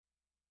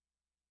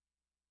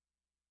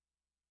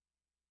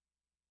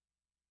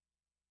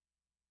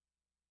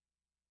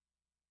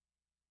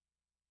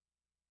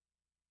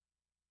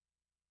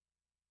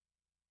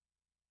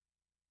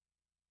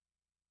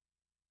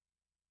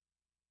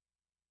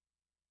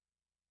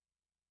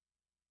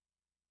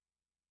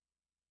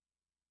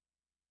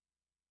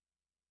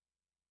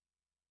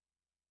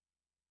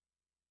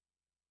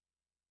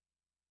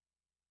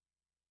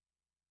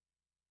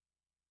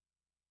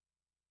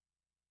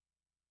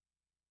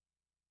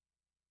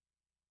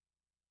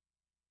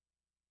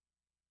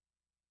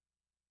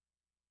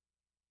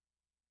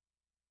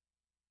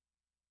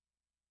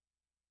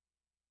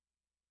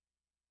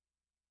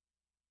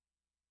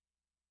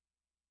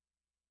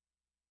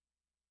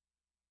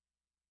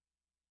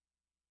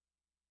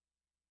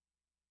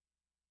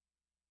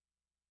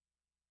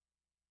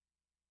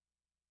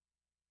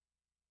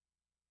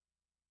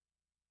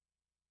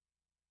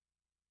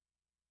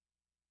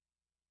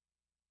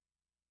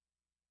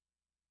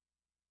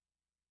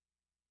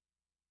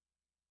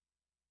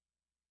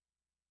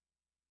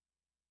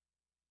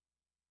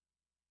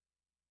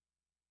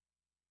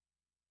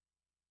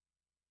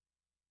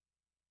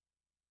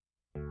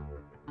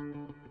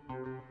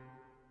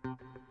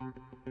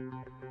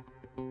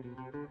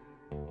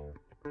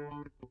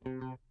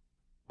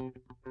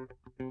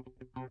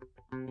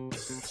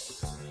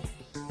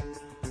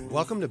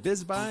Welcome to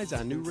Biz Buys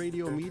on New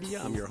Radio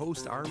Media. I'm your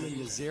host, Armin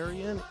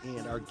Nazarian,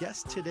 and our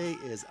guest today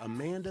is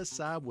Amanda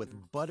Saab with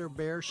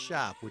Butterbear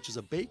Shop, which is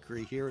a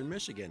bakery here in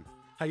Michigan.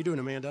 How you doing,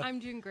 Amanda? I'm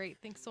doing great.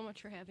 Thanks so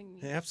much for having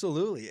me.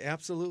 Absolutely,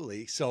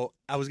 absolutely. So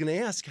I was going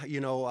to ask,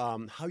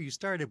 how you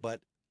started,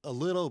 but a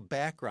little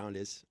background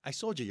is I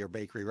sold you your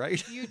bakery,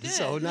 right? You did.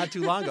 So not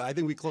too long ago. I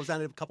think we closed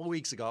on it a couple of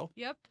weeks ago.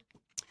 Yep.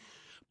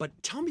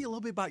 But tell me a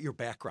little bit about your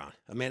background,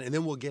 Amanda, and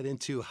then we'll get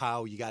into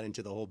how you got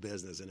into the whole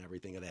business and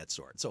everything of that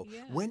sort. So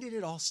when did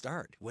it all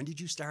start? When did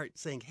you start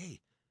saying, hey,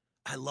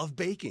 I love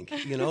baking,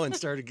 and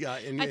started?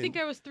 I think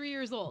I was 3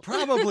 years old.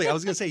 Probably. I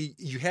was going to say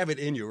you have it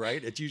in you,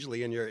 right? It's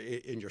usually in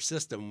your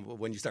system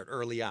when you start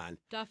early on.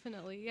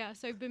 Definitely, yeah.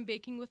 So I've been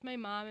baking with my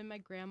mom and my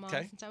grandma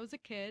since I was a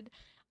kid.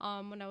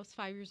 When I was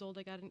 5 years old,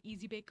 I got an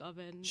Easy Bake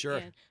Oven. Sure.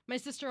 And my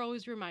sister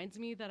always reminds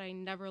me that I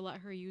never let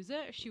her use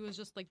it. She was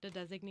just like the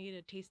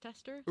designated taste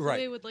tester. So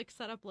they would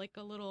set up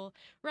a little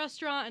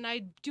restaurant, and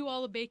I'd do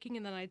all the baking,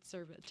 and then I'd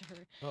serve it to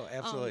her. Oh,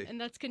 absolutely. And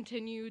that's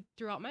continued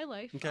throughout my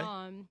life. Okay.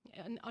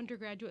 In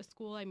undergraduate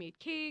school, I made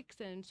cakes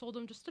and sold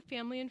them just to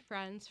family and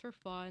friends for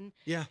fun.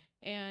 Yeah.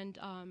 And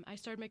I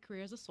started my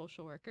career as a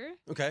social worker.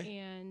 Okay.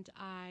 And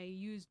I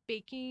used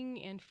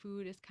baking and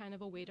food as kind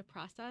of a way to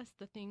process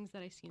the things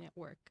that I seen at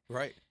work.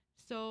 Right.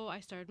 So I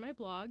started my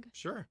blog.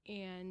 Sure.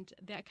 And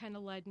that kind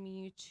of led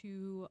me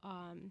to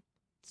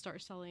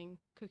start selling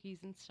cookies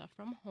and stuff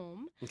from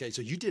home. Okay,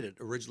 so you did it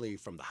originally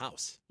from the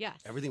house.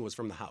 Yes. Everything was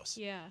from the house.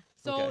 Yeah.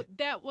 So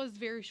that was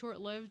very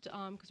short-lived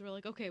because we're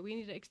like, okay, we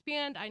need to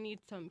expand. I need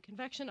some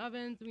convection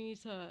ovens. We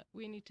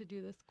need to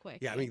do this quick.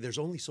 Yeah, I mean, there's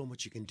only so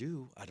much you can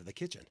do out of the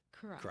kitchen.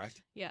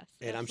 Correct? Yes.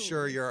 And absolutely. I'm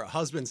sure your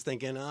husband's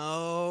thinking,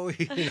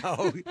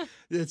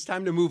 it's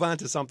time to move on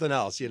to something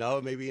else,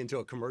 maybe into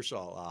a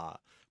commercial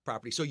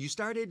property. So you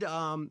started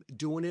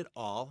doing it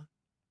all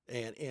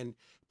and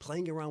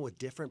playing around with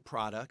different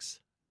products,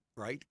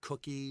 right?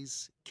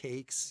 Cookies,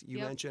 cakes, you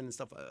mentioned, and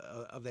stuff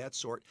of that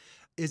sort.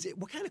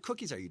 What kind of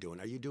cookies are you doing?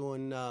 Are you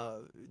doing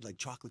like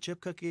chocolate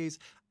chip cookies?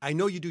 I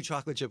know you do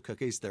chocolate chip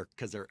cookies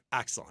because they're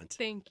excellent.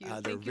 Thank you.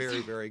 They're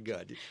very, very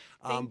good.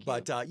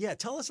 But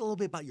tell us a little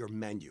bit about your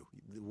menu.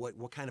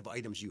 What kind of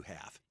items you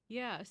have?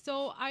 Yeah,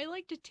 so I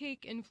like to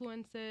take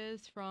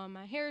influences from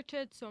my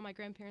heritage. So my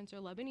grandparents are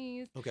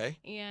Lebanese. Okay.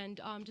 And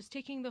just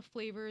taking the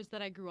flavors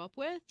that I grew up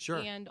with. Sure.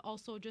 And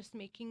also just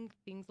making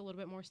things a little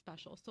bit more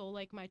special. So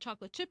like my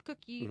chocolate chip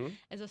cookie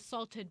is a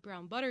salted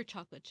brown butter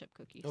chocolate chip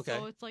cookie. Okay.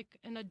 So it's like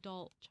an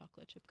adult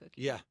chocolate chip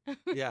cookie. Yeah. And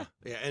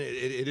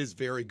it is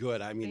very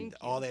good. I mean,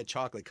 all that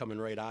chocolate coming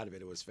right out of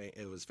it, it was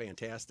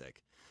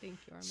fantastic. Thank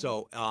you, Armin.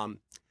 So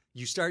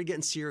you started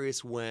getting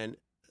serious when,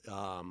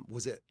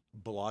 was it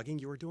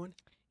blogging you were doing?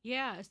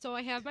 Yeah, so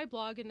I have my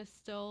blog, and it's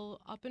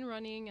still up and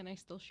running, and I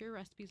still share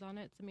recipes on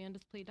it. It's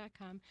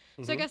amandasplay.com.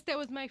 So I guess that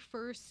was my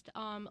first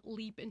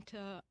leap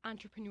into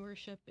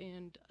entrepreneurship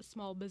and a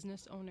small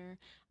business owner,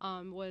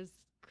 was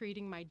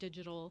creating my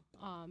digital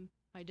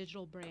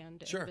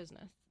brand and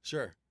business.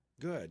 Sure.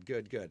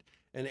 Good.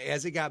 And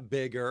as it got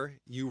bigger,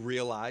 you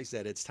realized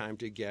that it's time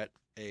to get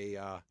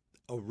a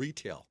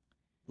retail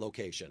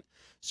location.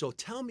 So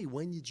tell me,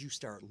 when did you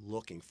start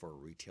looking for a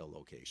retail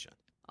location?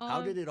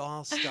 How did it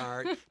all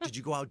start? Did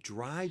you go out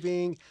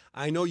driving?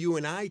 I know you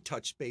and I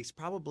touched base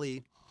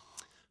probably,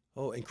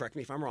 and correct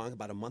me if I'm wrong,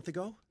 about a month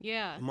ago?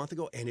 Yeah. A month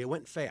ago, and it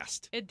went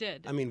fast. It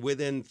did. I mean,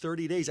 within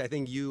 30 days, I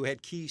think you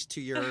had keys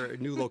to your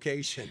new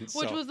location.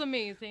 Which was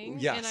amazing.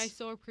 Yes. And I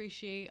so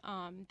appreciate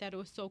that it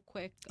was so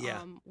quick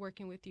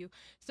working with you.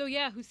 So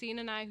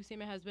Hussein,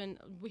 my husband,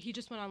 he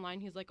just went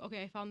online. He's like,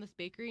 okay, I found this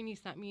bakery, and he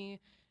sent me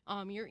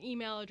your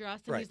email address,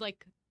 and he's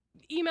like,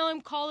 email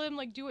him, call him,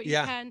 do what you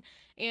can.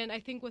 And I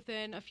think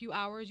within a few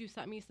hours, you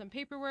sent me some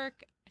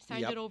paperwork,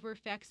 signed it over,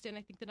 faxed it.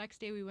 I think the next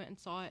day we went and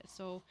saw it.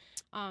 So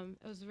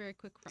it was a very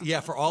quick process. Yeah,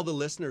 for all the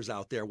listeners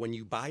out there, when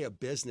you buy a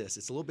business,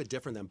 it's a little bit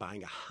different than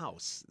buying a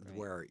house,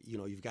 where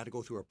you've got to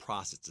go through a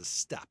process, a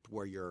step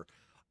where you're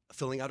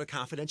filling out a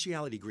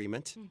confidentiality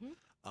agreement.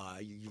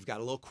 You've got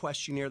a little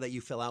questionnaire that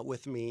you fill out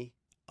with me,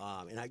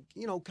 and I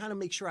kind of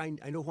make sure I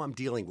know who I'm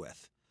dealing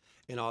with.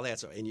 And all that.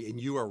 So, and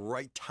you were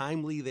right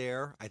timely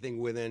there. I think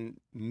within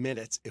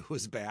minutes it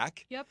was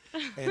back. Yep.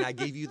 And I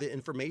gave you the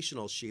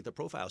informational sheet, the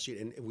profile sheet,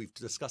 and we've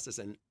discussed this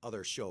in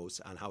other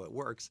shows on how it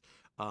works.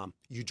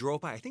 You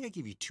drove by. I think I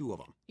gave you two of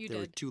them. There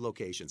were two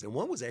locations, and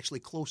one was actually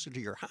closer to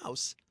your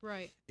house,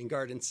 right, in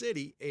Garden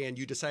City. And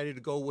you decided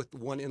to go with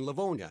one in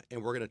Livonia.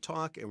 And we're going to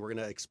talk, and we're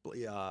going to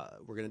explain.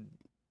 We're going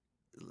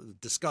to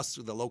discuss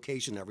the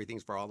location and everything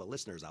for all the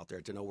listeners out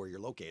there to know where you're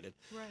located.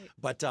 Right.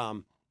 But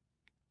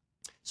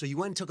so you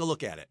went and took a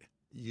look at it.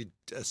 You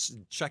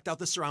checked out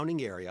the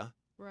surrounding area.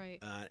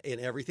 Right. And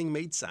everything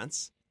made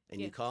sense.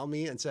 And you called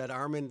me and said,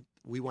 Armin,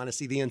 we want to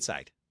see the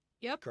inside.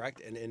 Yep. Correct?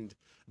 And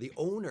the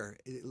owner,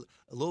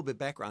 a little bit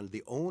background,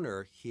 the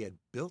owner, he had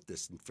built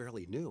this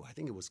fairly new. I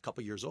think it was a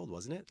couple years old,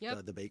 wasn't it?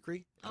 Yep. The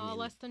bakery?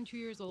 Less than 2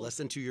 years old. Less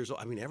than 2 years old.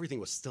 I mean, everything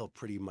was still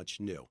pretty much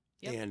new.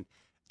 Yep. And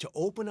to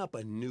open up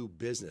a new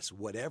business,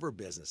 whatever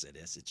business it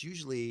is, it's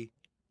usually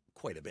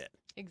quite a bit.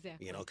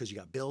 Exactly. You know, because you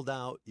got build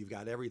out, you've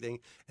got everything.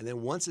 And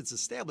then once it's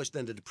established,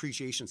 then the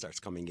depreciation starts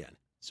coming in.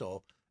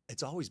 So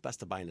it's always best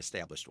to buy an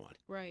established one.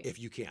 Right. If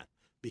you can.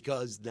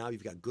 Because now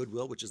you've got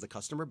goodwill, which is the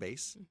customer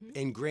base. Mm-hmm.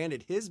 And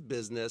granted, his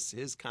business,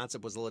 his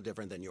concept was a little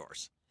different than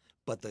yours.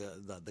 But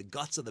the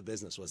guts of the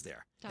business was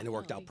there. Definitely. And it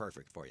worked out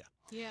perfect for you.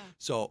 Yeah.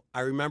 So I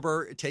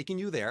remember taking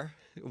you there.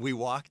 We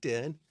walked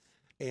in.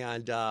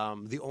 And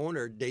the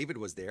owner, David,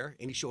 was there.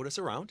 And he showed us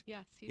around.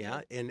 Yes, he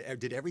did. And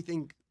did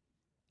everything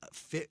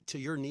fit to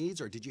your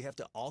needs, or did you have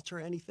to alter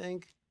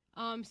anything?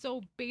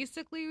 So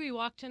basically we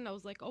walked in, I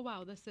was like, oh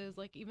wow, this is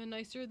like even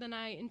nicer than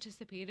I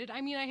anticipated.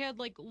 I mean, I had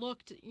like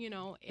looked, you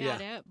know,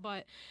 at it,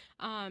 but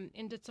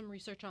and did some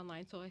research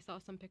online, so I saw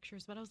some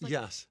pictures, but I was like,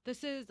 yes,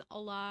 this is a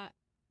lot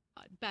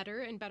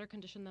better, in better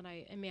condition than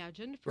I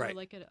imagined for right.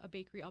 like a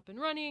bakery up and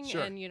running,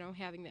 sure. and, you know,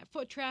 having that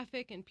foot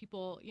traffic and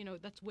people, you know,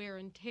 that's wear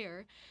and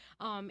tear.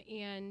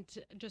 And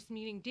just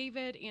meeting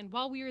David, and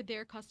while we were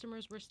there,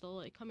 customers were still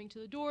like coming to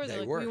the door.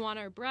 They're like, we want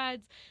our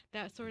breads,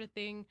 that sort of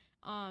thing.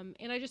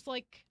 And I just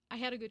like, I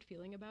had a good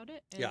feeling about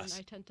it, and yes.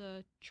 I tend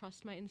to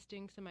trust my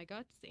instincts and my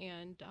guts,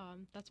 and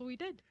that's what we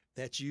did.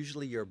 That's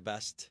usually your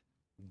best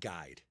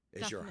guide,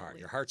 is Definitely. your heart.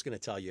 Your heart's going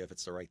to tell you if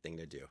it's the right thing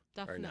to do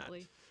Definitely.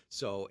 or not.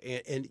 So,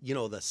 and you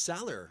know, the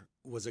seller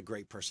was a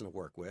great person to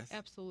work with.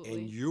 Absolutely.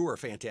 And you were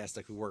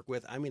fantastic to work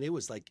with. I mean, it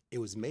was like, it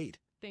was made.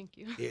 Thank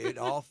you. It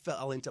all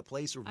fell into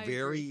place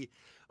Agree.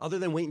 other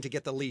than waiting to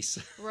get the lease.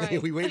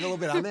 Right. We waited a little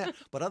bit on that.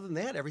 But other than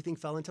that, everything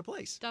fell into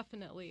place.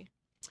 Definitely.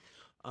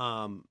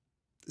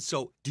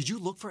 So did you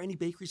look for any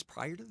bakeries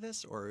prior to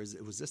this, or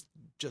was this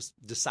just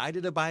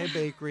decided to buy a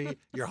bakery,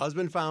 your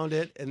husband found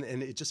it, and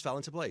it just fell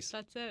into place?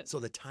 That's it. So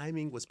the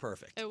timing was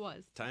perfect. It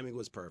was. Timing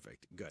was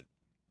perfect. Good.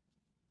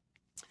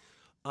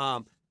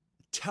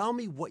 Tell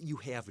me what you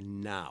have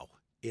now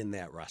in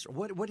that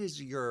restaurant. What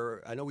is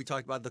your, I know we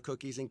talked about the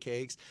cookies and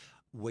cakes.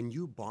 When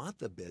you bought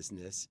the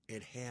business,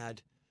 it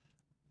had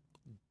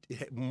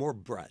more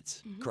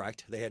breads, Mm-hmm.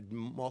 correct? They had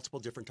multiple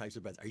different types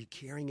of breads. Are you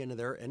carrying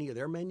any of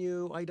their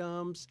menu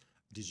items?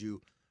 Did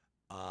you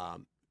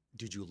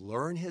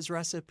learn his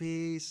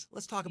recipes?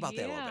 Let's talk about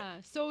that a little bit. Yeah.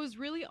 So it was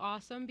really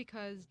awesome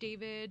because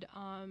David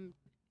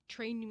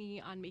trained me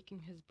on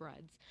making his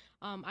breads.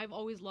 I've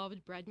always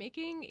loved bread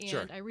making, and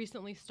Sure. I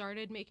recently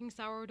started making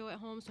sourdough at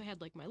home, so I had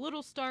like my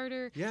little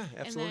starter. Yeah,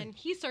 absolutely. And then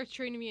he starts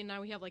training me, and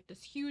now we have like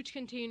this huge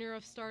container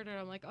of starter.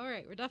 I'm like, all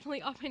right, we're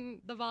definitely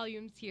upping the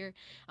volumes here.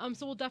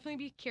 So we'll definitely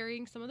be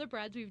carrying some of the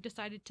breads. We've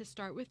decided to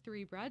start with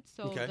 3 breads.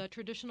 So Okay. the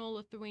traditional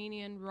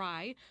Lithuanian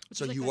rye.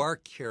 So you are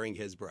carrying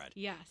his bread.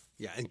 Yes.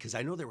 Yeah, and because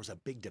I know there was a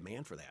big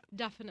demand for that.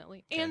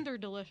 Definitely. Okay. And they're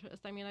delicious.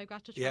 I mean, I've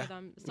got to try Yeah.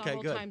 them Okay,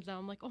 several good. times now.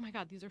 I'm like, oh my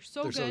God, these are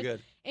so They're good. so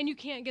good. And you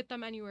can't get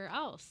them anywhere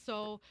else.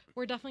 So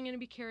we're definitely going to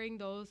be carrying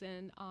those.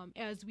 And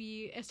as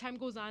time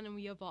goes on and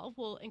we evolve,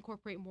 we'll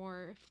incorporate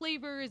more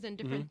flavors and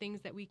different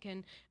things that we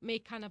can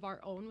make kind of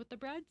our own with the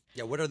breads.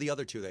 Yeah, what are the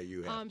other 2 that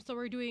you have? So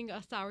we're doing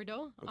a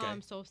sourdough.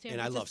 Okay. So San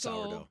And I love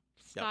Francisco sourdough.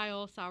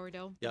 style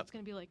sourdough. Yep. It's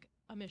going to be like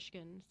a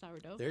Michigan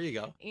sourdough. There you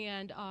go.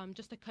 And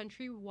just a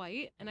country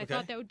white. And I Okay.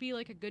 thought that would be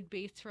like a good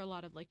base for a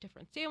lot of like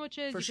different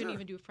sandwiches. For You sure. can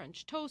even do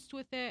French toast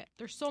with it.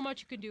 There's so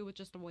much you can do with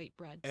just a white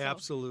bread. So.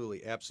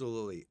 Absolutely,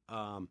 absolutely.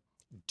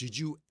 Did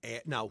you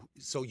add, now,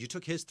 so you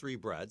took his 3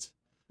 breads.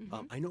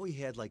 Mhm. I know he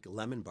had like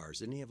lemon bars.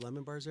 Didn't he have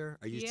lemon bars there?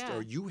 Yeah.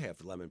 Or you have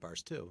lemon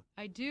bars too?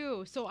 I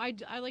do. So I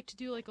like to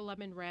do like a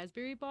lemon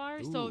raspberry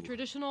bar. So Ooh.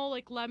 traditional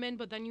like lemon,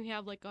 but then you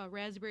have like a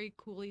raspberry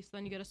coulis. So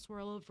then you get a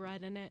swirl of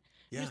red in it.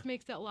 It Yeah. just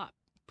makes it a lot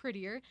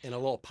prettier. And a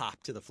little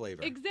pop to the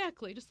flavor.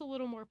 Exactly, just a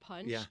little more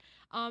punch. Yeah.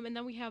 And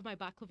then we have my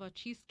baklava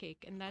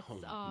cheesecake, and that's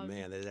Oh,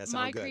 man, that sounds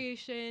my good.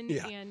 creation,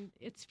 Yeah. and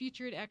it's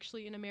featured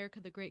actually in America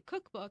the Great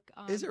Cookbook.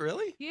 Is it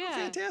really? Yeah.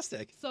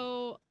 Fantastic.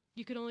 So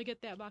you can only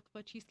get that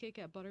baklava cheesecake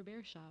at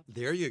Butterbear Shop.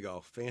 There you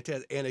go.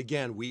 Fantastic. And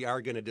again, we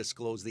are going to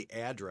disclose the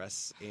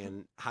address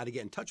and how to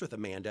get in touch with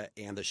Amanda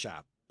and the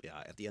shop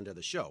at the end of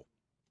the show.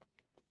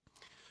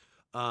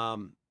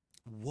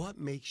 What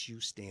makes you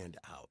stand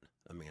out,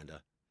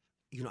 Amanda?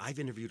 You know, I've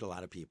interviewed a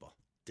lot of people,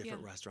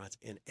 different restaurants,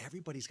 and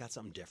everybody's got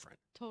something different.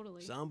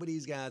 Totally.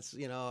 Somebody's got,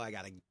 you know, I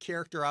got a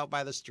character out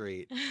by the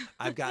street.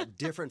 I've got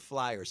different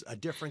flyers, a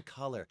different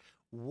color.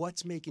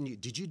 What's making you,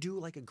 did you do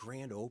like a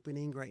grand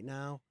opening right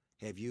now?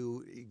 Have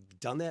you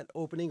done that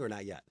opening or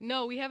not yet?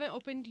 No, we haven't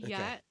opened Okay.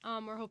 yet.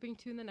 We're hoping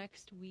to in the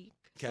next week.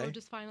 Okay. So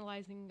just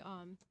finalizing,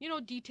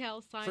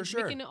 details, signs, For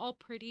sure. making it all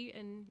pretty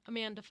and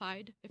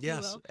Amandified, if you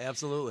Yes, will.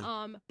 absolutely.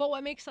 But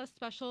what makes us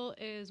special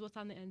is what's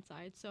on the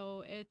inside.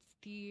 So it's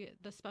the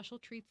special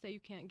treats that you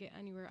can't get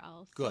anywhere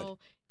else. Good. So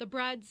the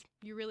breads,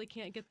 you really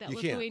can't get that You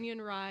can't. Lithuanian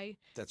rye.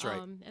 That's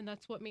right. And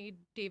that's what made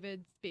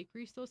David's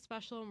Bakery so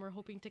special, and we're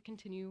hoping to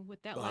continue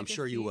with that Well, legacy. I'm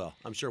sure you will.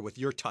 I'm sure with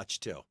your touch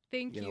too.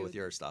 Thank You know, with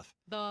your stuff.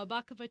 The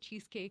baklava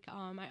cheesecake.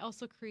 I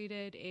also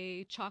created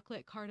a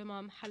chocolate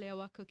cardamom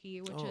halewa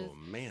cookie, which is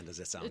Man, does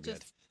that sound good?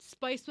 just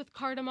spiced with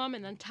cardamom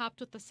and then topped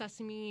with the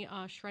sesame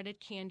shredded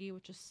candy,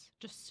 which is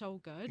just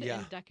so good Yeah.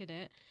 and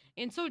decadent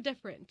and so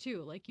different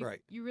too. Like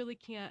you really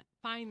can't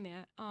find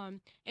that.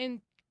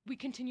 And we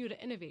continue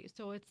to innovate.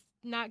 So it's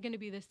not going to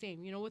be the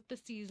same, with the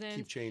season.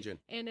 Keep changing.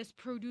 And as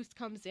produce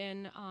comes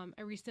in,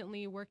 I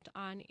recently worked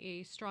on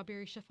a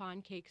strawberry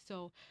chiffon cake.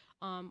 So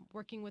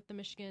working with the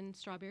Michigan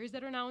strawberries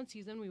that are now in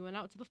season, we went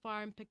out to the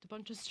farm, picked a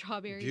bunch of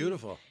strawberries.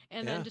 Beautiful.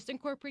 And then just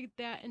incorporate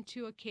that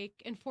into a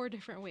cake in 4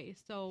 different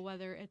ways. So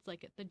whether it's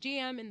like the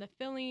jam and the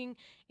filling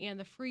and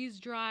the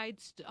freeze-dried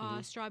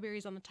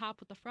strawberries on the top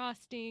with the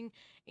frosting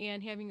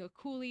and having a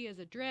coulis as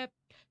a drip.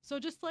 So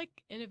just like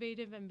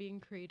innovative and being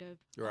creative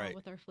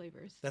with our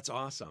flavors. That's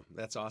awesome.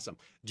 That's awesome.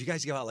 Do you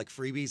guys give out like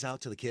freebies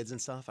out to the kids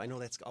and stuff? I know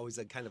that's always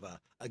a kind of a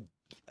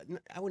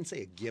I wouldn't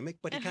say a gimmick,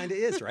 but it kind of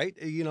is, right?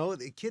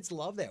 The kids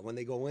love that when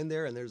they go in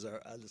there and there's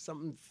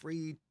something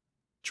free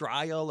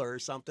trial or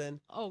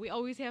something. Oh, we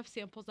always have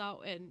samples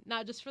out, and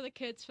not just for the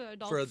kids, for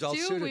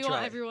adults, too. We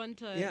want everyone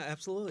to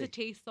absolutely to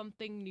taste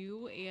something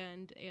new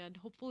and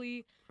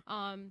hopefully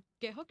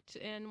get hooked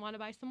and want to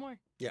buy some more.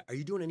 Yeah. Are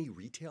you doing any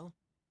retail?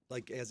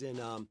 Like as in,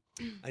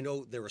 I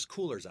know there was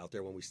coolers out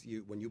there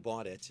when you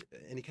bought it.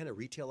 Any kind of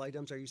retail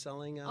items are you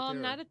selling out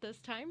there? Not at this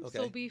time. Okay.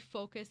 So we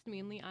focused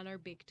mainly on our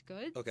baked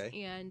goods.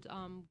 Okay. And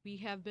we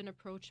have been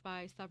approached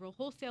by several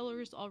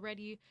wholesalers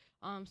already.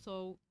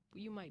 So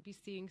you might be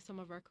seeing some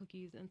of our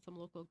cookies in some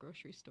local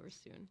grocery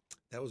stores soon.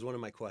 That was one of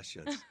my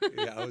questions.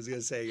 Yeah, I was going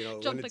to say,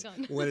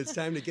 when it's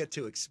time to get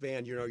to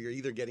expand, you're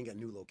either getting a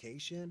new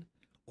location.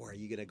 Or are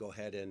you going to go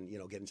ahead and,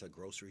 get into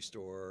grocery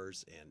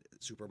stores and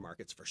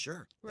supermarkets for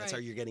sure? That's how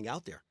you're getting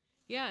out there.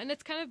 Yeah, and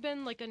it's kind of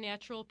been like a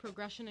natural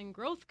progression and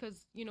growth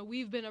because,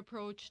 we've been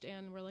approached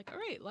and we're like, all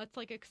right, let's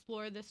like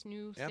explore this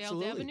new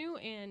sales avenue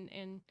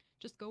and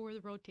just go where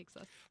the road takes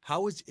us.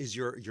 How is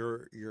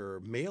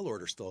your mail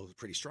order still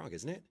pretty strong,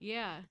 isn't it?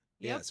 Yeah.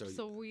 Yeah, yep.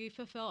 So we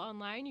fulfill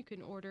online. You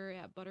can order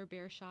at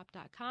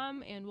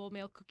butterbearshop.com, and we'll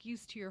mail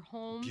cookies to your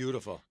home.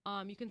 Beautiful.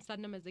 You can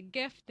send them as a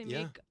gift. They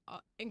make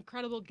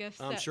incredible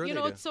gifts. I'm that, sure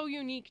it's so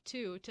unique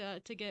too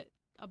to get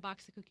a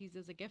box of cookies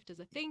as a gift,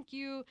 as a thank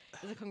you,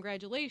 as a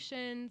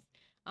congratulations.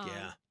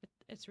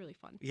 It's really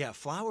fun. Yeah,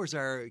 flowers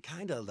are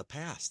kind of the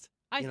past.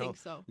 I think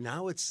so.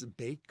 Now it's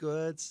baked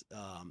goods,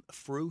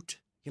 fruit.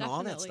 Definitely.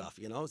 All that stuff,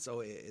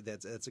 so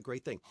that's a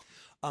great thing.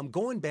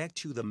 Going back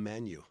to the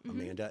menu,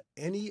 Amanda,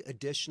 any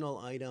additional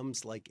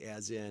items like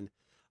as in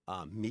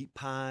meat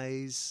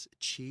pies,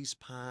 cheese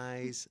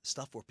pies,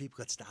 stuff where people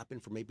could stop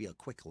in for maybe a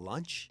quick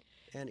lunch?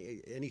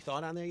 Any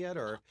thought on that yet?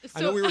 Or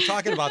I know we were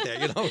talking about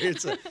that.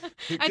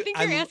 I think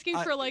you're asking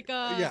for like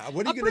a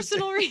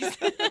personal reason.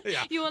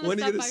 Yeah. You want to when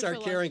are you going to stop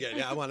start carrying it?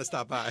 Yeah, I want to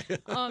stop by.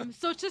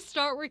 So to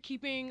start, we're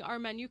keeping our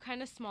menu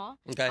kind of small.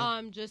 Okay.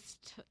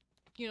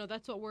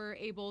 That's what we're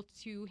able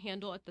to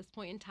handle at this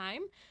point in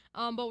time.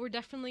 But we're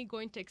definitely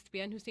going to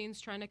expand. Hussein's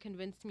trying to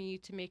convince me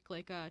to make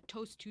like a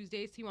Toast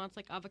Tuesdays. He wants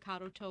like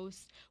avocado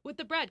toast with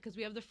the bread because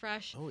we have the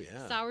fresh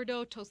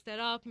sourdough. Toast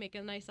that up, make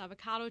a nice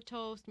avocado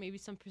toast, maybe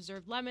some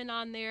preserved lemon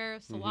on there,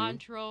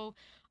 cilantro.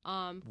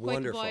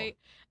 Wonderful.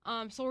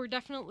 So we're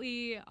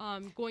definitely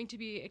going to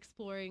be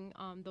exploring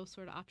those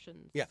sort of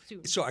options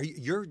soon. So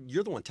you're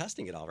the one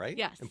testing it all, right?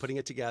 Yes. And putting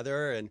it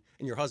together, and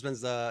your husband's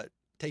the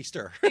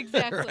taster.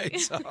 Exactly. Right?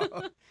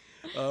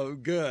 So,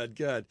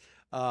 good.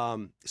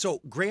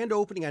 So grand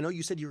opening, I know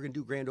you said you were going to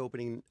do grand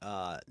opening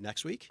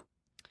next week.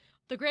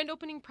 The grand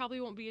opening probably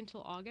won't be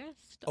until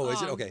August. Oh,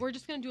 is it? Okay. We're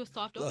just going to do a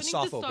soft opening. A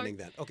soft opening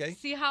then. Okay.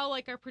 See how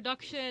like our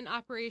production,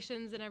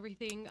 operations, and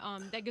everything,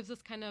 that gives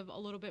us kind of a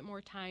little bit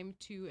more time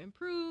to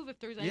improve if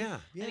there's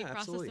any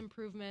process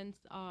improvements,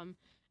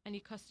 any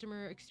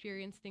customer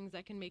experience things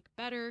that can make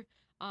better.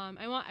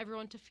 I want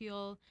everyone to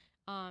feel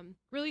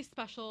really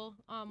special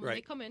when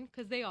they come in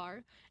because they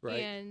are.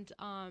 Right. And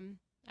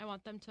I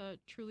want them to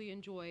truly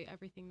enjoy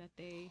everything that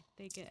they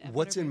get at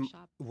What's Butterbear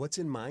Shop. What's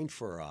in mind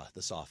for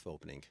the soft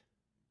opening?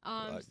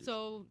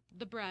 So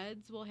the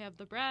breads, we'll have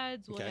the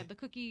breads, we'll have the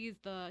cookies,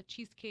 the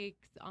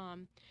cheesecakes,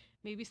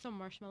 maybe some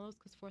marshmallows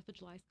because 4th of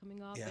July is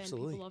coming up. Yeah, and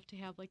absolutely. people love to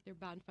have like their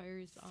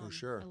bonfires. For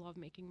sure. I love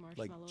making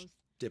marshmallows. Like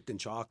dipped in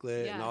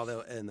chocolate and all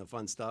the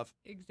fun stuff.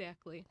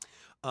 Exactly.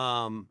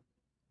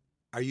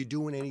 Are you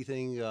doing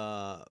anything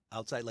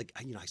outside? Like,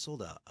 I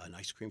sold an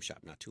ice cream shop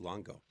not too long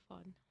ago.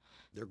 Fun.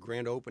 Their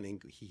grand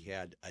opening, he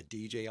had a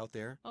DJ out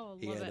there. Oh,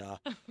 he love had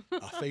it.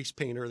 A face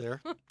painter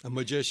there, a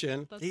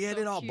magician. He had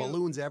so it all, cute.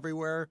 balloons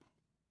everywhere.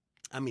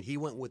 I mean, he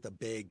went with a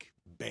big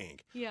bang.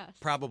 Yes.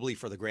 Probably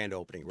for the grand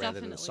opening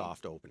rather than a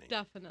soft opening.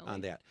 Definitely.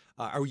 On that.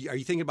 Are you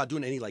thinking about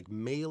doing any like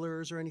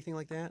mailers or anything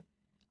like that?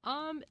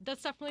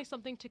 That's definitely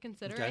something to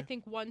consider. Okay. I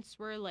think once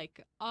we're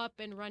like up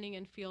and running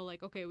and feel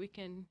like okay, we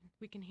can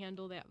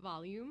handle that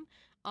volume,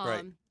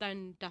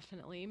 then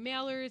definitely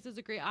mailers is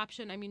a great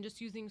option. I mean,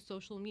 just using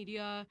social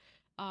media,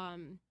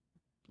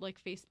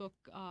 like Facebook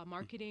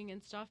marketing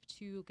and stuff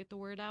to get the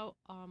word out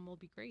will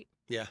be great.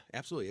 Yeah,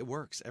 absolutely. It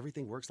works.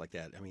 Everything works like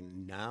that. I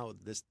mean, now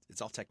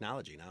it's all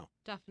technology now.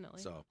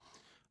 Definitely. So,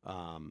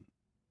 have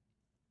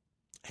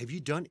you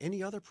done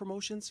any other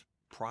promotions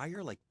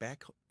prior, like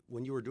back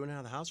when you were doing it out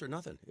of the house, or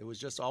nothing? It was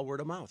just all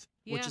word of mouth,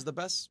 which is the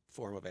best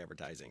form of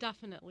advertising.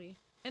 Definitely.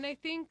 And I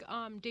think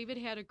David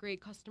had a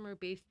great customer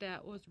base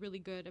that was really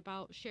good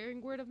about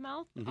sharing word of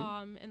mouth in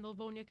the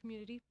Livonia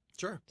community.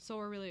 Sure. So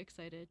we're really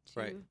excited to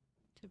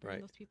bring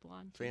those people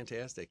on.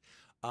 Fantastic.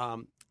 I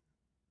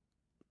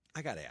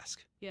got to ask.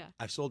 Yeah.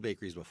 I've sold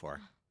bakeries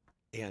before.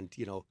 And,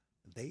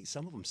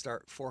 some of them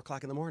start 4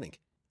 o'clock in the morning.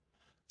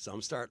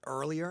 Some start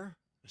earlier.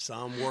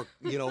 Some work,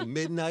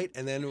 midnight,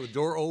 and then the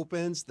door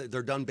opens.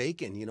 They're done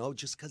baking,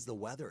 just because the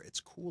weather, it's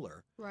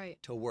cooler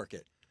to work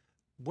it.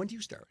 When do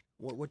you start?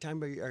 What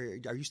time are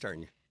you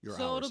starting your hours?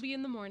 So it'll be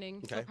in the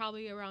morning, okay. So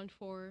probably around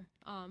 5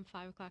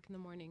 o'clock in the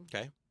morning.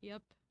 Okay.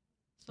 Yep.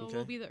 So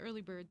we'll be the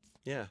early birds.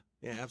 Yeah,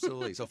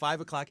 absolutely. So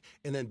 5 o'clock,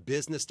 and then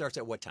business starts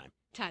at what time?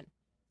 10.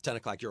 10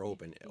 o'clock, you're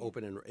open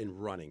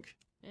and running.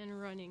 And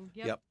running,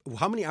 yep.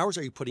 How many hours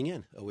are you putting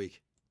in a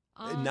week?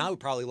 Now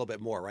probably a little bit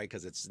more, right?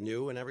 Because it's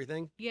new and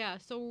everything? Yeah,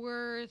 so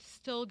we're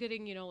still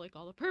getting, like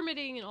all the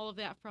permitting and all of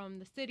that from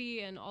the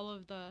city and all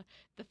of the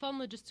fun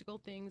logistical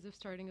things of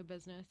starting a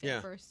business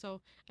at first.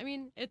 So,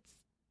 it's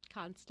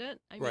constant.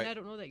 I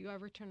don't know that you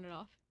ever turn it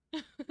off.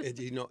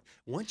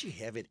 Once you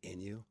have it in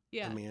you,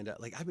 Amanda,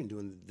 like I've been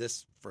doing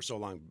this for so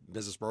long,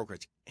 business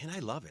brokerage, and I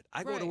love it.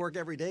 I go to work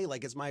every day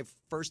like it's my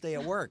first day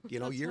at work,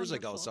 years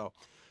ago. So,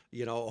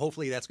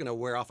 hopefully that's going to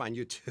wear off on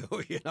you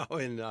too,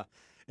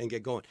 and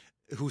get going.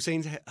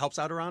 Hussein helps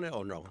out around it?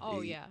 Oh, no.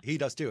 Oh, yeah. He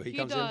does too. He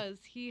comes does.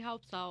 He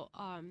helps out.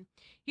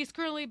 He's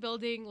currently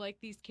building like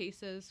these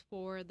cases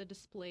for the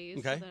displays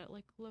so that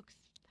it looks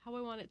how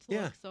I want it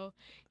to look. So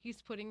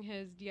he's putting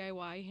his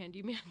DIY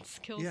handyman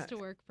skills to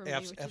work for me.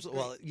 Absolutely.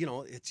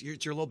 Well, it's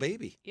your little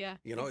baby. Yeah.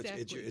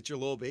 Exactly. It's your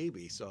little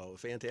baby. So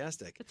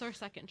fantastic. It's our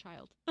second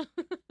child.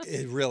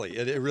 It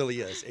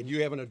really is. And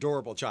you have an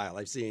adorable child.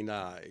 I've seen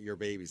your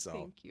baby. So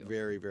thank you.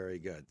 Very, very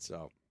good.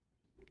 So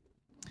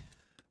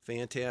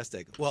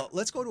fantastic. Well,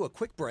 let's go to a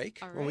quick break.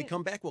 All right. When we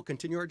come back, we'll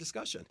continue our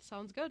discussion.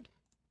 Sounds good.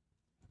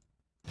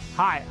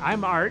 Hi,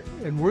 I'm Art,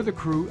 and we're the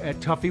crew at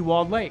Tuffy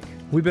Walled Lake.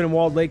 We've been in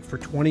Walled Lake for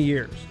 20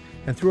 years,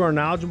 and through our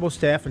knowledgeable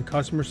staff and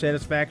customer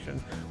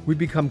satisfaction, we've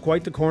become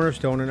quite the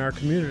cornerstone in our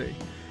community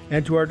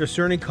and to our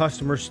discerning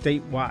customers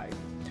statewide.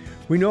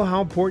 We know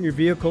how important your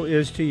vehicle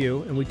is to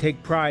you, and we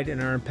take pride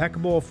in our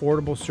impeccable,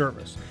 affordable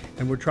service,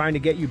 and we're trying to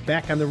get you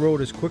back on the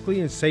road as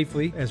quickly and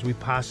safely as we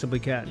possibly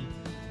can.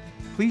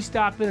 Please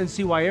stop in and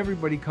see why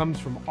everybody comes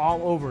from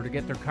all over to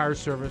get their cars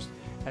serviced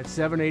at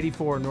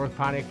 784 North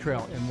Pontiac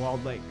Trail in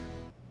Walled Lake.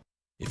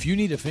 If you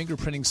need a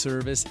fingerprinting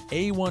service,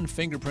 A1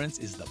 Fingerprints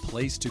is the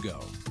place to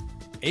go.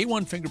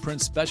 A1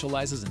 Fingerprints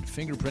specializes in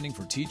fingerprinting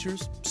for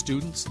teachers,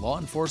 students, law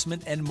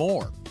enforcement, and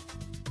more.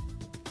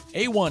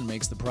 A1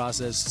 makes the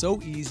process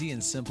so easy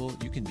and simple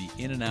you can be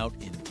in and out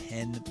in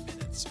 10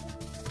 minutes.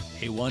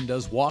 A1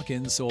 does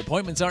walk-ins so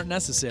appointments aren't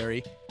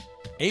necessary.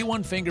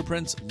 A1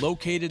 Fingerprints,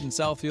 located in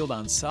Southfield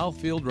on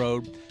Southfield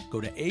Road. Go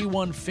to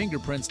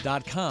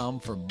a1fingerprints.com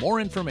for more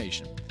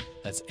information.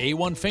 That's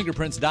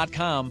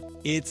a1fingerprints.com.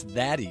 It's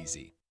that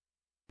easy.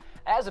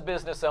 As a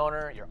business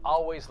owner, you're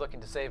always looking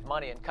to save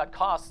money and cut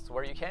costs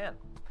where you can.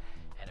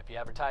 And if you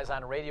advertise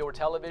on radio or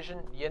television,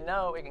 you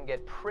know it can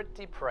get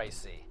pretty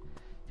pricey.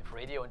 If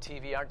radio and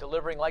TV aren't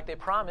delivering like they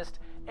promised,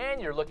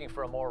 and you're looking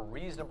for a more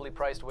reasonably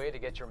priced way to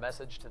get your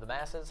message to the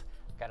masses,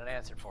 I've got an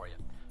answer for you.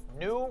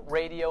 New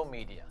Radio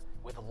Media.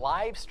 With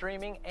live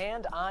streaming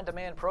and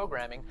on-demand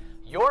programming,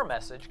 your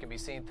message can be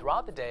seen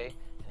throughout the day,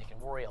 and you can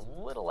worry a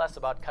little less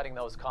about cutting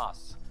those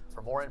costs.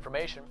 For more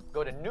information,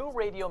 go to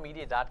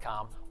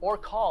newradiomedia.com or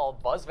call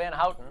Buzz Van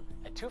Houten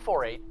at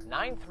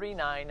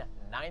 248-939-9999.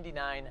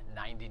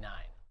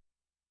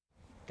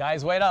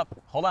 Guys, wait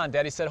up. Hold on.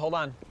 Daddy said hold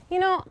on.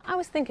 I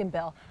was thinking,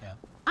 Bill,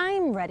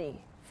 I'm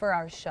ready for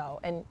our show,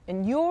 and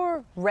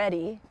you're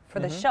ready for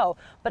the show,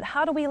 but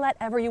how do we let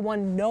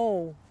everyone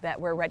know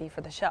that we're ready for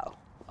the show?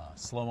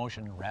 Slow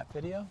motion rap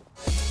video?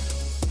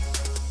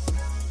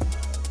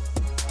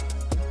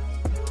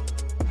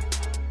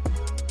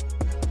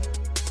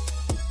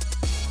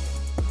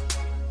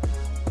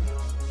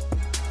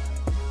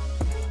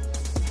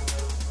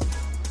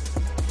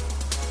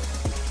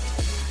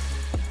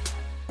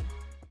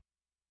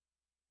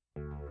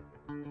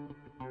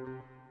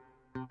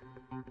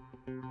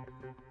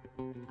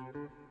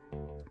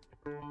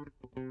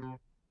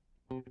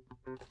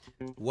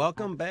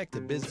 Welcome back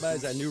to Biz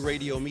Buys on New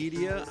Radio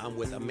Media. I'm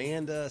with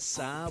Amanda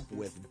Saab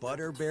with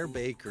Butterbear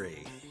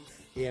Bakery.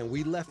 And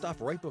we left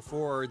off right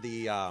before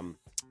the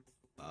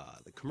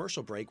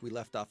commercial break. We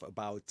left off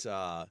about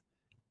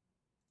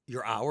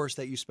your hours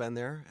that you spend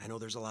there. I know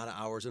there's a lot of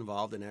hours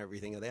involved and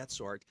everything of that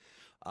sort.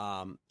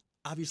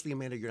 Obviously,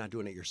 Amanda, you're not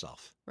doing it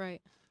yourself.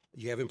 Right.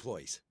 You have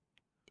employees.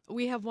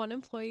 We have one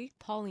employee,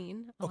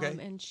 Pauline, okay.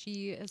 And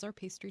she is our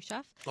pastry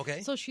chef.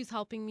 Okay. So she's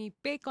helping me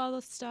bake all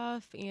the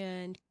stuff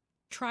and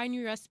try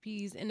new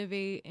recipes,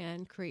 innovate,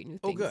 and create new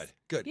things. Oh,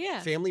 good. Yeah.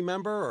 Family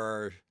member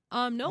or?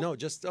 No. No,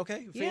 just,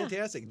 okay,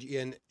 fantastic. Yeah.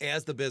 And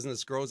as the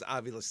business grows,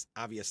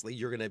 obviously,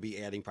 you're going to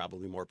be adding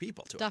probably more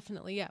people to it.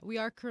 Definitely, yeah. We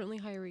are currently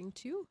hiring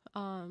too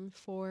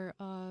for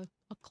a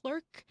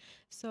clerk.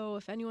 So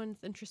if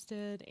anyone's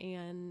interested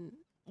and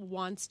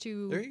wants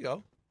to there you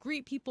go.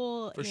 greet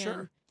people for and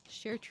sure.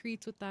 share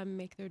treats with them,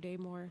 make their day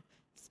more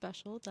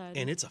special. Then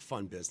And it's a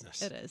fun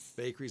business. It is.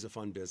 Bakery's a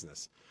fun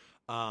business.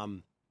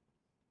 When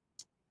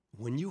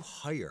you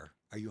hire,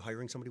 are you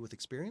hiring somebody with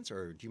experience,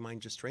 or do you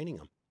mind just training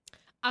them?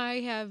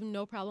 I have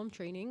no problem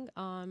training.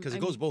 Because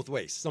it goes both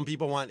ways. Some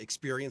people want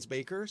experienced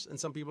bakers, and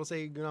some people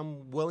say,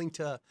 I'm willing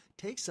to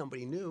take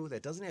somebody new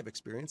that doesn't have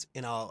experience,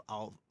 and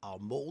I'll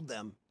mold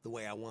them the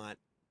way I want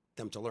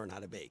them to learn how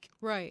to bake.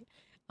 Right.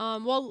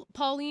 Well,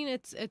 Pauline,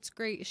 it's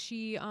great.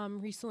 She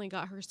recently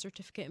got her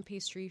certificate in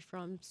pastry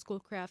from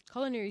Schoolcraft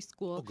Culinary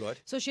School. Oh, good.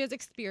 So she has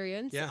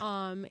experience.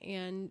 Yeah.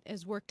 And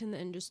has worked in the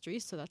industry,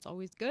 so that's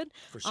always good.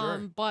 For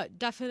sure. But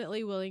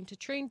definitely willing to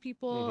train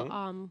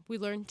people. We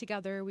learn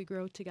together. We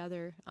grow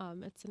together.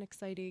 It's an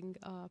exciting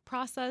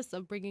process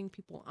of bringing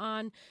people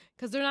on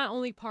because they're not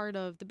only part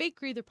of the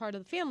bakery, they're part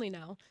of the family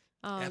now.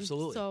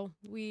 Absolutely. So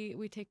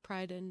we take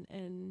pride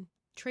in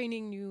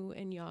training new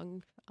and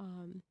young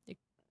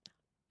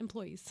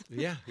employees.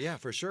 Yeah,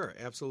 for sure.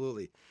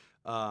 Absolutely.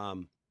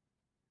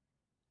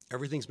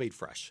 Everything's made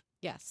fresh.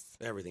 Yes.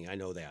 Everything. I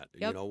know that.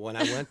 Yep. When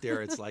I went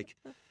there, it's like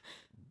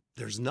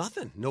there's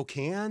nothing. No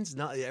cans.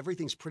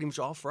 Everything's pretty much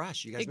all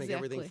fresh. You guys make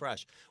everything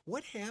fresh.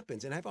 What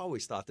happens, and I've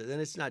always thought that,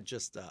 and it's not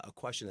just a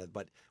question,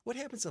 but what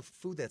happens to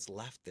food that's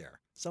left there?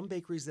 Some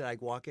bakeries that I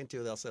walk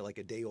into, they'll say like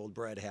a day-old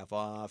bread, half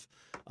off.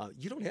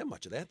 You don't have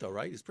much of that, though,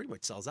 right? It pretty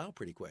much sells out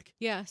pretty quick.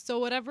 Yeah, so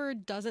whatever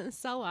doesn't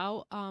sell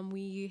out,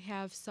 we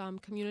have some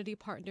community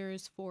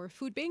partners for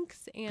food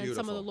banks and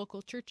some of the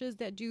local churches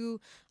that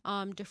do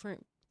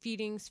different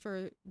feedings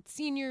for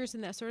seniors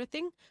and that sort of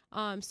thing.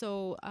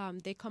 So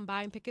they come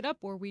by and pick it up,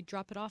 or we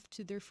drop it off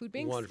to their food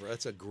banks. Wonderful.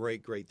 That's a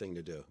great thing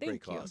to do.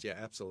 Thank Great cause. you. Yeah,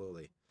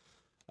 absolutely.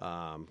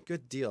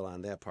 Good deal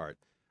on that part.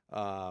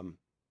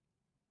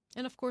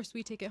 And of course,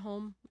 we take it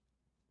home.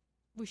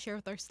 We share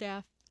with our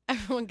staff.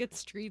 Everyone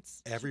gets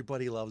treats.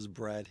 Everybody loves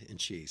bread and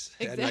cheese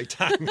Exactly. at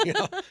nighttime.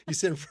 You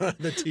sit in front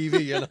of the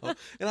TV,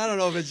 and I don't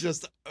know if it's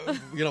just,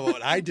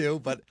 what I do,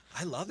 but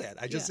I love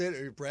that. I just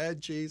sit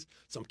bread, cheese,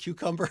 some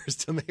cucumbers,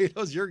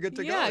 tomatoes. You're good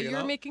to go. Yeah,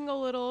 you're making a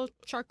little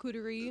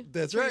charcuterie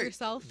That's for right.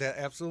 yourself.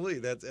 Absolutely.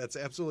 That's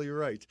absolutely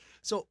right.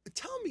 So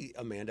tell me,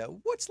 Amanda,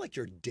 what's like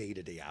your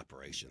day-to-day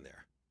operation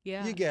there?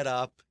 Yeah. You get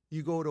up,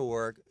 you go to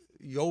work,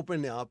 you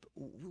open up.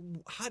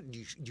 How do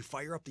you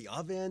fire up the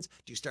ovens?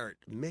 Do you start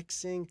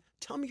mixing?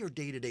 Tell me your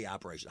day-to-day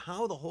operation,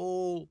 how the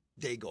whole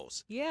day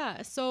goes.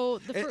 Yeah. So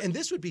and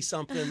this would be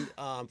something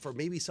for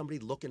maybe somebody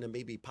looking to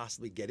maybe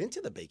possibly get into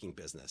the baking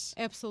business.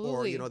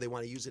 Absolutely. Or, they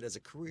want to use it as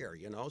a career,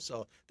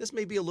 So this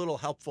may be a little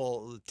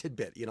helpful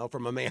tidbit,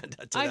 from Amanda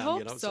to them. I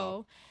hope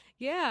so.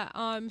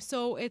 Yeah.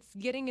 So it's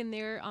getting in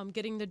there,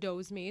 getting the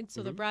doughs made.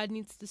 So the bread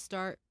needs to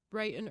start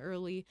bright and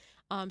early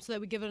so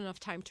that we give it enough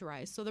time to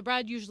rise. So the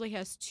bread usually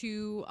has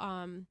 2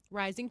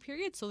 rising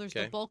periods. So there's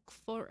the bulk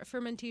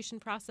fermentation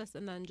process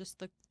and then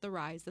just the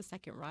rise, the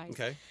second rise.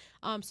 Okay.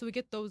 So we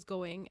get those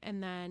going.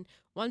 And then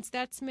once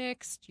that's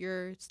mixed,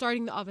 you're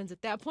starting the ovens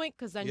at that point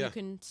because then you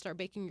can start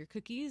baking your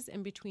cookies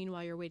in between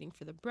while you're waiting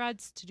for the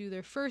breads to do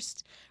their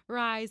first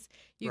rise.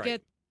 You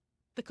get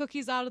the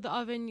cookies out of the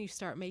oven, you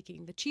start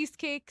making the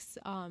cheesecakes,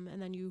 and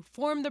then you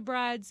form the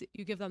breads,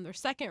 you give them their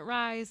second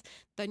rise,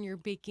 then you're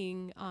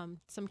baking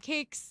some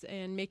cakes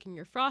and making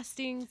your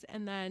frostings,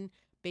 and then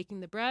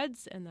baking the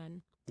breads, and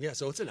then... Yeah,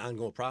 so it's an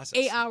ongoing process.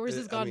 8 hours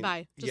has gone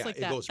by, just like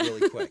that. It goes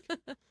really quick.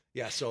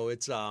 Yeah, so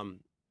it's...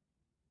 with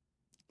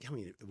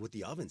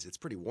the ovens, it's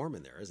pretty warm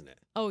in there, isn't it?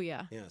 Oh,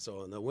 yeah. Yeah,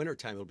 so in the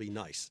wintertime, it'll be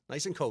nice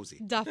and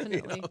cozy.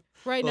 Definitely.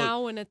 Right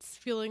now, when it's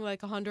feeling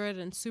like 100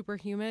 and super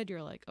humid,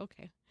 you're like,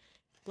 okay.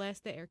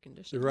 Blast the air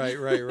conditioner.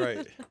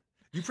 Right.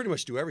 You pretty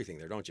much do everything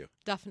there, don't you?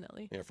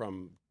 Definitely. Yeah,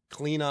 from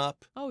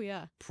cleanup. Oh,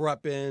 yeah.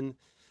 Prepping.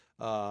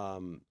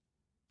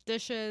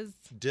 Dishes.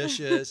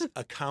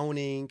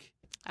 Accounting.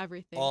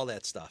 Everything. All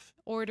that stuff.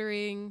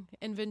 Ordering,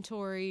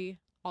 inventory,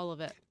 all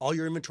of it. All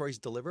your inventory's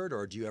delivered,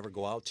 or do you ever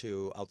go out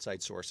to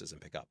outside sources and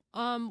pick up?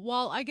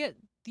 Well, I get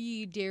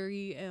the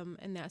dairy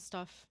and that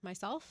stuff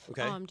myself.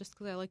 Okay. Just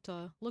because I like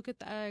to look at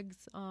the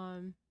eggs,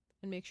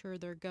 and make sure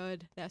they're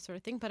good, that sort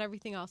of thing. But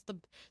everything else, the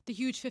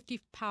huge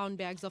 50-pound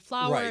bags of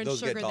flour and those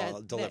sugar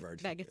get delivered.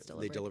 That gets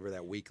delivered. They deliver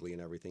that weekly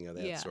and everything of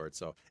that sort.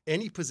 So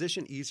any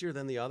position easier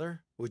than the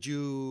other? Would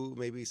you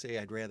maybe say,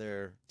 I'd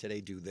rather today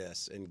do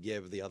this and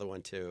give the other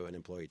one to an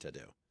employee to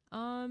do?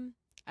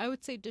 I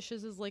would say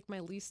dishes is like my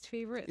least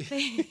favorite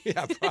thing.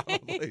 Yeah,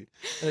 probably.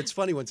 And it's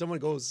funny when someone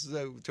goes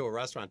to a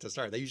restaurant to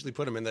start, they usually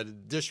put them in the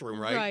dish room,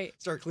 right? Right.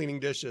 Start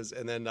cleaning dishes,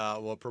 and then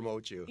we'll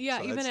promote you. Yeah,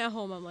 so even at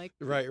home, I'm like,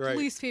 right.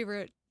 least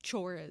favorite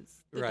chore is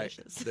the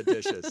dishes. The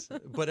dishes.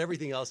 But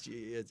everything else,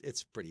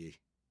 it's pretty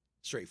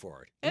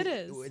straightforward. It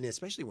is. And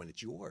especially when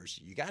it's yours,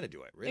 you got to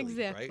do it, really.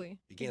 Exactly. Right?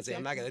 You can't say,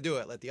 I'm not going to do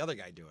it. Let the other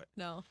guy do it.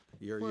 No.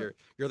 You're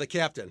the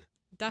captain.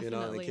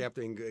 Definitely. And the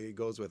captain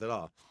goes with it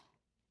all.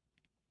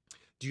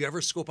 Do you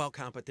ever scope out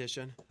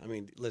competition? I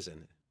mean,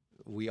 listen,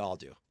 we all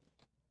do.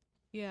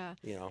 Yeah.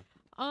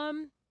 I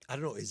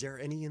don't know. Is there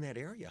any in that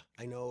area?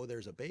 I know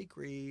there's a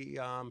bakery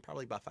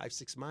probably about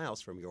 5-6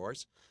 miles from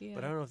yours,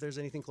 but I don't know if there's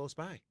anything close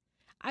by.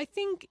 I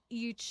think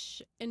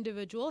each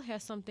individual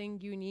has something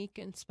unique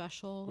and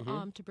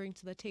special to bring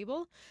to the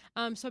table.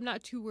 So I'm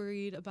not too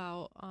worried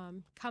about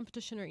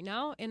competition right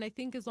now. And I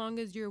think as long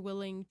as you're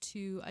willing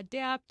to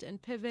adapt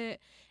and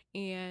pivot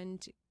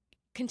and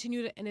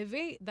continue to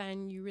innovate,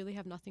 then you really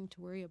have nothing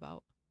to worry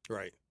about.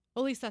 Right.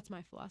 Well, at least that's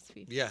my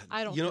philosophy. Yeah.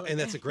 I don't and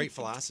that's a great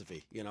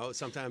philosophy.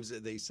 Sometimes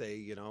they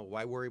say,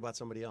 why worry about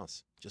somebody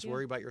else? Just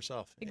worry about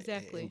yourself.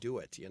 Exactly. And do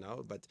it,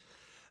 But,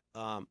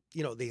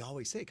 they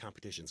always say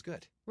competition's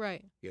good.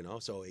 Right.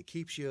 So it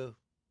keeps you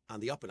on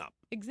the up and up.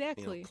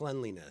 Exactly.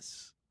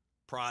 Cleanliness,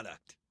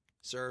 product,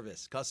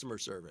 service, customer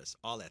service,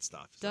 all that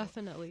stuff. So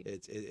Definitely.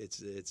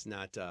 It's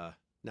not a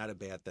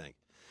bad thing.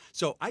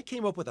 So I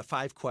came up with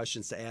 5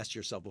 questions to ask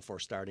yourself before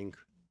starting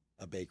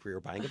a bakery or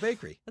buying a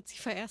bakery. Let's see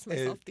if I ask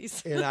myself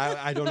these. And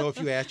I don't know if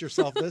you asked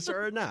yourself this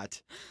or not,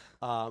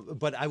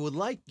 but I would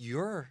like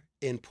your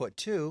input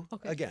too.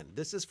 Okay. Again,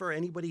 this is for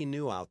anybody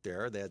new out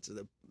there that's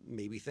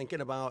maybe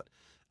thinking about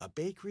a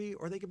bakery,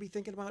 or they could be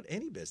thinking about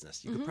any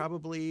business. You could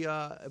probably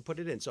put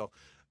it in. So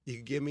you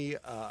could give me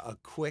a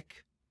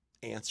quick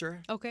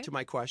answer to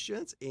my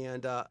questions.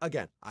 And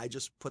again, I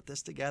just put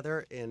this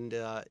together, and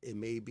it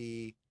may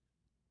be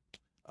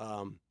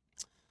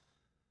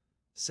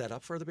set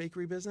up for the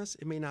bakery business.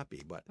 It may not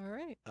be, but all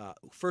right.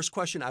 First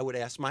question I would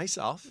ask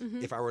myself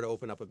if I were to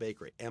open up a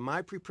bakery: am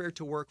I prepared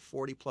to work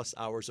 40+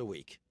 hours a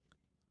week?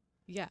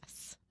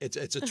 Yes. It's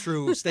a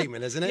true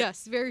statement, isn't it?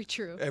 Yes, very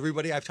true.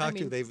 Everybody I've talked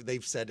to,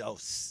 they've said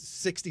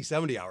 60,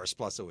 70 hours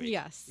plus a week.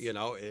 Yes.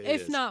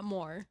 If not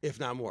more. If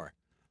not more.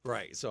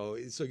 Right. So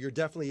you're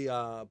definitely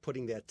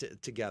putting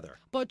that together.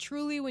 But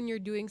truly, when you're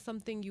doing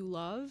something you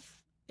love,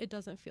 it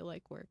doesn't feel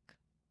like work.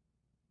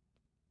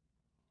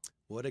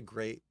 What a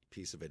great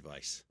piece of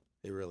advice.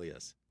 It really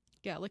is.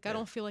 Yeah, I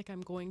don't feel like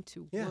I'm going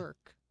to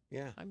work.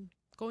 Yeah. I'm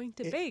going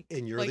to bake.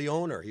 And you're the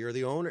owner. You're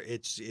the owner.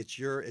 It's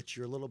your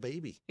little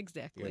baby.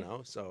 Exactly.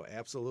 So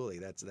absolutely.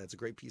 That's a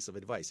great piece of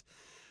advice.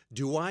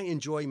 Do I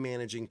enjoy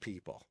managing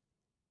people?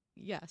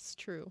 Yes,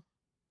 true.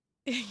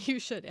 You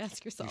should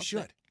ask yourself. You should.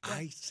 Yeah.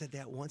 I said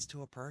that once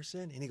to a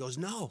person, and he goes,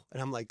 no.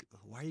 And I'm like,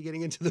 why are you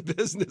getting into the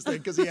business then?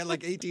 Because he had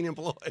 18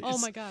 employees. Oh,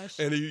 my gosh.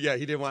 And he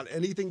didn't want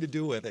anything to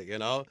do with it,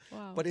 Wow.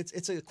 But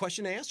it's a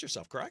question to ask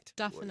yourself, correct?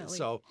 Definitely.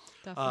 So,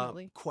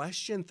 definitely.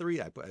 Question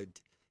 3,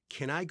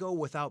 can I go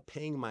without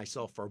paying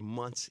myself for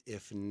months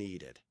if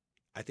needed?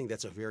 I think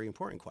that's a very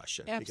important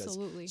question.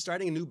 Absolutely. Because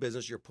starting a new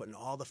business, you're putting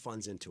all the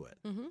funds into it.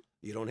 Mm-hmm.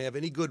 You don't have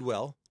any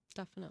goodwill.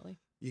 Definitely.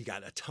 You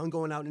got a ton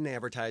going out in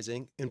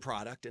advertising and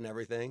product and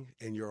everything,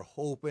 and you're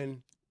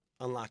hoping,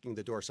 unlocking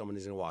the door, someone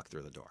is going to walk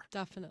through the door.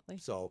 Definitely.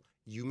 So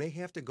you may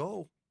have to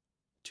go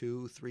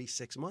 2, 3,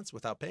 6 months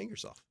without paying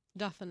yourself.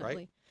 Definitely.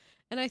 Right?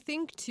 And I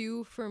think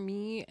too, for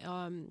me,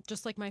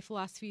 just my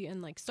philosophy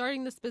and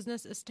starting this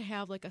business is to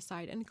have a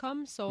side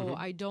income. So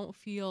I don't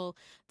feel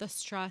the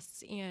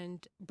stress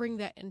and bring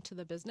that into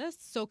the business.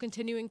 So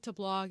continuing to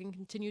blog and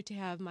continue to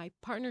have my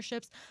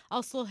partnerships,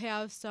 also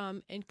have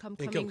some income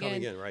coming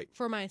in right,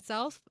 for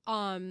myself.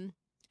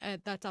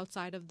 That's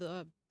outside of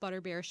the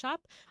Butterbear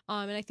shop.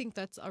 And I think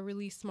that's a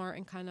really smart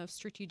and kind of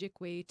strategic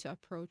way to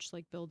approach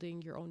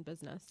building your own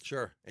business.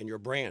 Sure. And your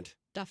brand.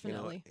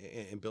 Definitely.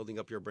 And building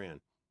up your brand.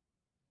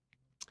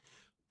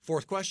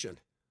 4th question.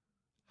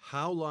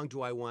 How long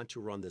do I want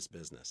to run this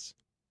business?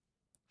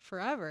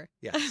 Forever.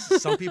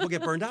 Yes. Some people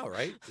get burned out,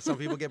 right? Some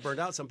people get burned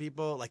out. Some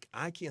people,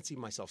 I can't see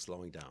myself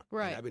slowing down.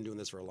 Right. And I've been doing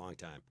this for a long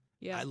time.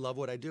 Yeah. I love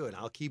what I do, and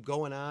I'll keep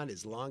going on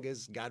as long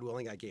as, God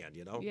willing, I can,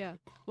 Yeah.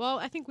 Well,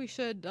 I think we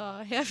should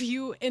have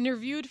you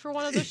interviewed for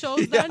one of the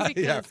shows then,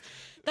 because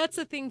that's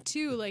the thing,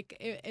 too.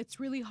 It's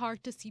really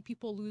hard to see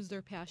people lose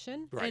their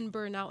passion and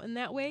burn out in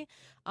that way.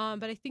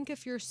 But I think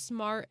if you're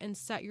smart and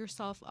set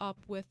yourself up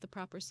with the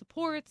proper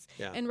supports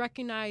and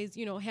recognize,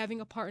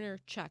 having a partner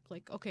check,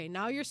 okay,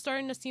 now you're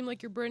starting to seem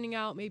like you're burning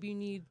out. Maybe you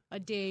need a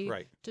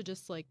day to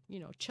just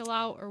chill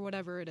out or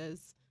whatever it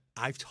is.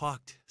 I've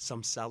talked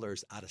some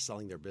sellers out of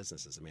selling their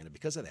businesses, Amanda,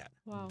 because of that.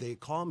 Wow. They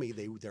call me,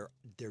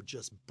 they're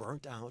just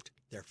burnt out,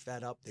 they're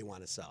fed up, they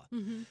want to sell.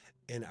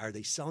 And are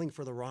they selling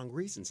for the wrong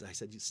reasons? And I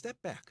said, you step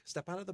back, step out of the